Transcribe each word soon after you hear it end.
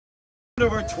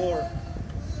Of our tour.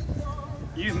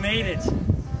 You've made it.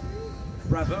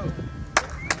 Bravo.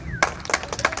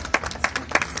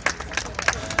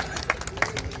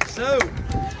 So,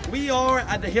 we are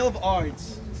at the Hill of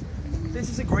Arts. This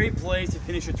is a great place to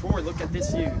finish a tour. Look at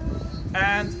this view.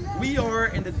 And we are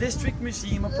in the District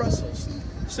Museum of Brussels.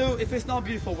 So, if it's not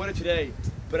beautiful weather today,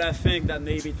 but I think that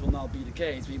maybe it will not be the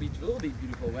case. Maybe it will be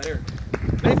beautiful weather.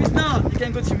 But if it's not, you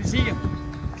can go to the museum.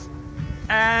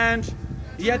 And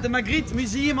yeah, the Magritte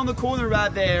Museum on the corner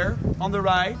right there, on the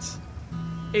right,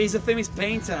 is a famous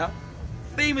painter.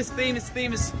 Famous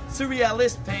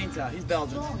surrealist painter. He's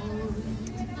Belgian.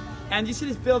 And you see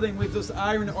this building with those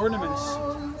iron ornaments.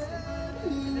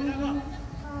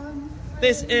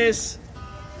 This is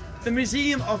the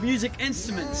Museum of Music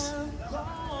Instruments.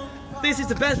 This is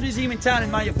the best museum in town,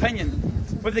 in my opinion,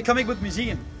 with the comic book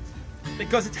museum,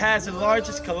 because it has the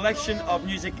largest collection of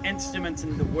music instruments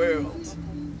in the world.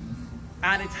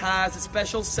 And it has a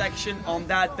special section on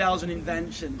that Belgian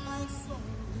invention,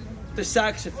 the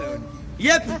saxophone.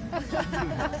 Yep,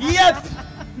 yep,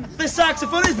 the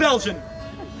saxophone is Belgian.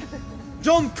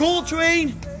 John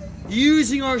Coltrane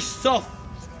using our stuff.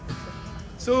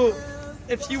 So,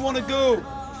 if you want to go,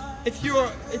 if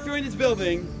you're in this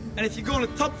building, and if you go on the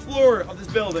top floor of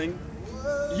this building,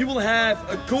 you will have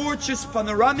a gorgeous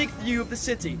panoramic view of the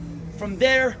city. From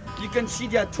there, you can see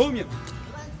the Atomium.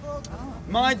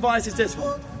 My advice is this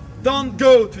one: don't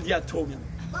go to the Atomium.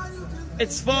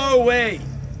 It's far away.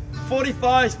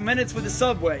 45 minutes with the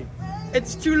subway.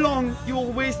 It's too long, you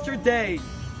will waste your day.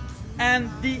 And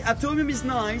the Atomium is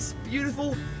nice,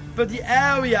 beautiful, but the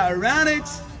area around it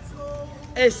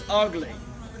is ugly.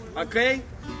 Okay?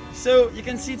 So you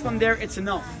can see it from there, it's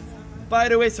enough. By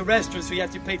the way, it's a restaurant, so you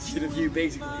have to pay to see the view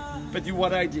basically. But do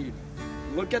what I do.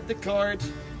 Look at the card,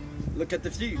 look at the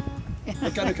view.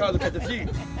 Look at the card, look at the view.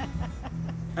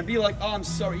 And be like, oh, I'm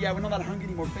sorry, yeah, we're not that hungry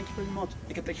anymore, thank you very much.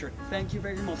 Take a picture, thank you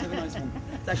very much, have a nice one.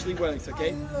 It actually works,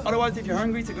 okay? Otherwise, if you're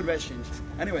hungry, it's a good restaurant.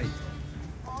 Anyway,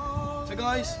 so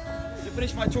guys, to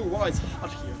finish my tour, wow, it's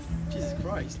hot here. Jesus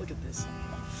Christ, look at this.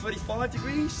 35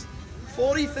 degrees,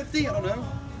 40, 50, I don't know.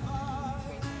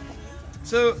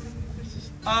 So,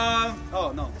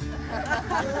 oh no.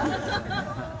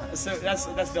 So that's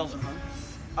Belgium,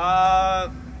 huh?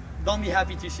 Don't be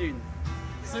happy too soon.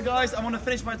 So guys, I want to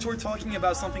finish my tour talking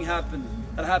about something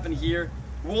that happened here,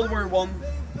 World War I,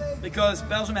 because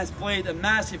Belgium has played a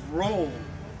massive role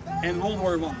in World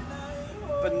War I,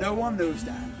 but no one knows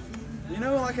that. You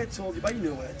know, like I told you, but you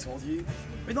know what I told you,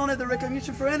 we don't have the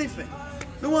recognition for anything.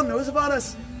 No one knows about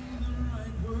us.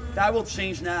 That will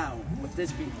change now with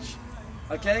this beach,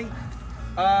 okay?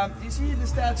 You see the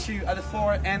statue at the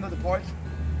far end of the park?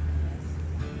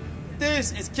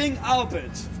 This is King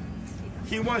Albert.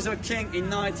 He was a king in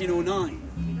 1909,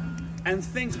 and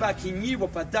things back in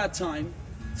Europe at that time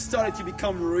started to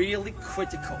become really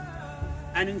critical.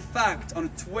 And in fact, on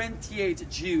 28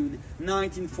 June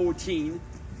 1914,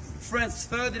 Franz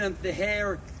Ferdinand, the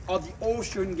heir of the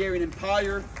Austro-Hungarian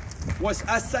Empire, was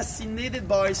assassinated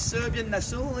by Serbian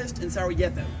nationalists in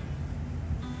Sarajevo.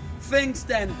 Things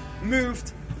then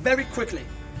moved very quickly.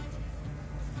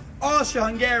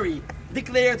 Austro-Hungary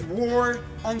declared war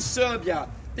on Serbia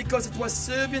because it was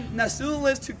Serbian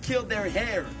nationalists who killed their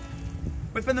heir.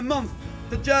 Within a month,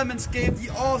 the Germans gave the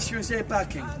Austrians their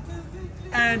backing.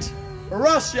 And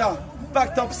Russia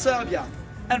backed up Serbia.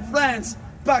 And France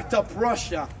backed up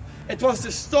Russia. It was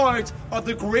the start of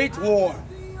the Great War.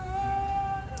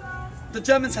 The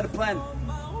Germans had a plan.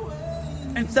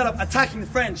 Instead of attacking the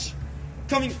French,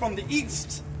 coming from the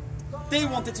east, they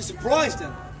wanted to surprise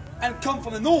them and come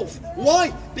from the north.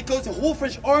 Why? Because the whole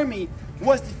French army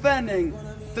was defending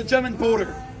the German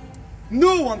border.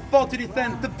 No one thought to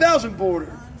defend the Belgian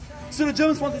border. So the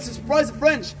Germans wanted to surprise the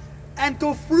French and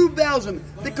go through Belgium,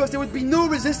 because there would be no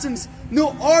resistance,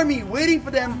 no army waiting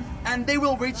for them, and they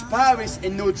will reach Paris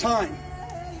in no time.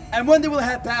 And when they will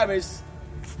have Paris,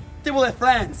 they will have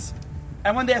France.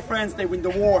 And when they have France, they win the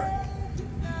war.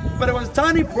 But there was a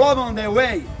tiny problem on their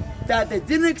way that they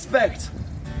didn't expect.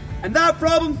 And that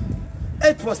problem,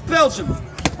 it was Belgium.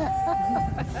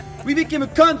 We became a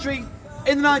country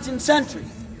in the 19th century.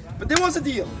 But there was a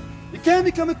deal. You can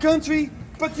become a country,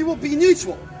 but you will be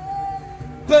neutral.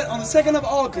 But on the 2nd of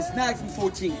August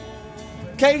 1914,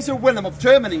 Kaiser Wilhelm of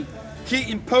Germany,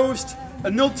 he imposed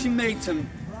an ultimatum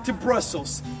to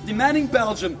Brussels, demanding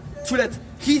Belgium to let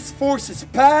his forces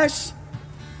pass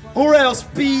or else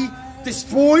be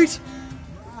destroyed.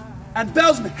 And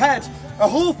Belgium had a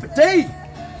whole day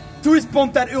to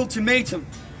respond to that ultimatum,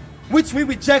 which we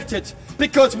rejected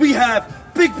because we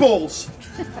have big balls.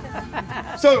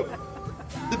 So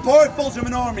the powerful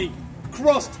German army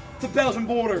crossed the Belgian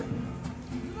border,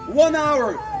 1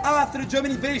 hour after the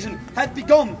German invasion had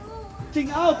begun,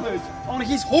 King Albert, on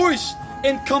his horse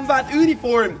in combat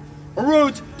uniform,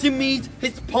 rode to meet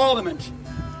his parliament.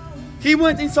 He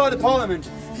went inside the parliament.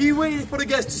 He waited for the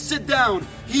guests to sit down.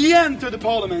 He entered the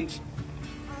parliament.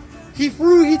 He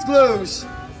threw his gloves.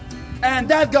 And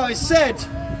that guy said,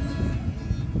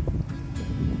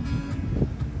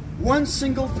 one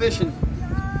single vision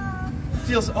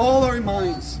fills all our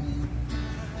minds,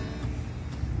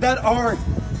 that our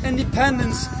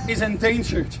independence is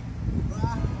endangered.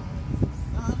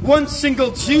 One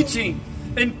single duty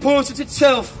imposes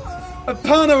itself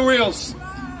upon our wills,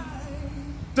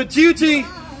 the duty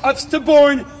of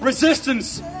stubborn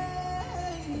resistance.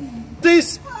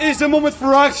 This is the moment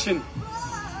for action.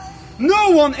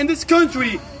 No one in this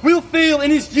country will fail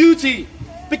in his duty,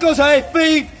 because I have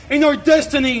faith in our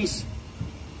destinies.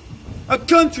 A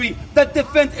country that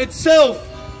defends itself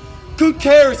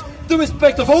conquers the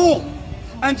respect of all,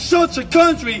 and such a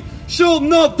country shall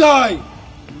not die.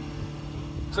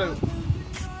 So,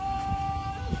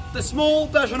 the small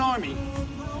Belgian army,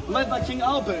 led by King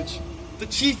Albert, the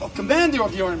chief of commander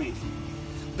of the army,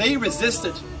 they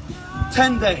resisted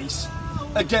 10 days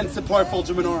against the powerful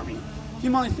German army. You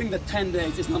might think that 10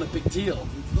 days is not a big deal,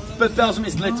 but Belgium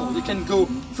is little. You can go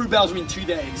through Belgium in 2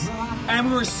 days. And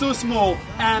we were so small,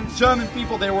 and German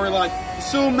people, they were like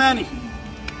so many.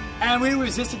 And we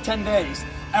resisted 10 days.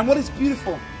 And what is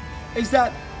beautiful is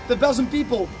that the Belgian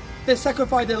people, they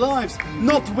sacrificed their lives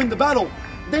not to win the battle.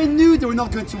 They knew they were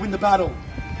not going to win the battle.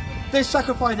 They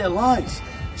sacrificed their lives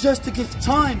just to give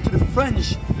time to the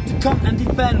French to come and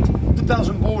defend the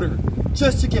Belgian border.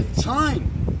 Just to give time.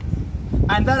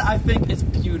 And that, I think, is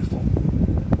beautiful.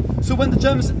 So when the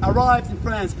Germans arrived in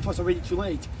France, it was already too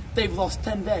late. They've lost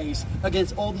 10 days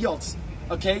against all the odds,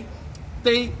 okay?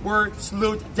 They were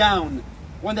slowed down.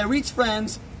 When they reached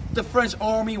France, the French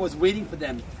army was waiting for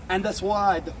them. And that's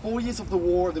why the 4 years of the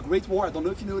war, the Great War, I don't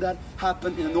know if you know that,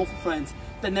 happened in the north of France.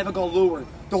 They never got lower.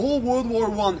 The whole World War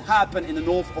I happened in the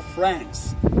north of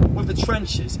France. With the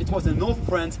trenches. It was in the north of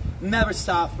France, never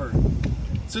suffered.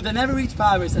 So they never reached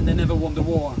Paris and they never won the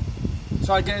war.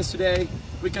 So I guess today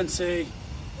we can say,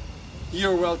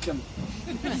 you're welcome.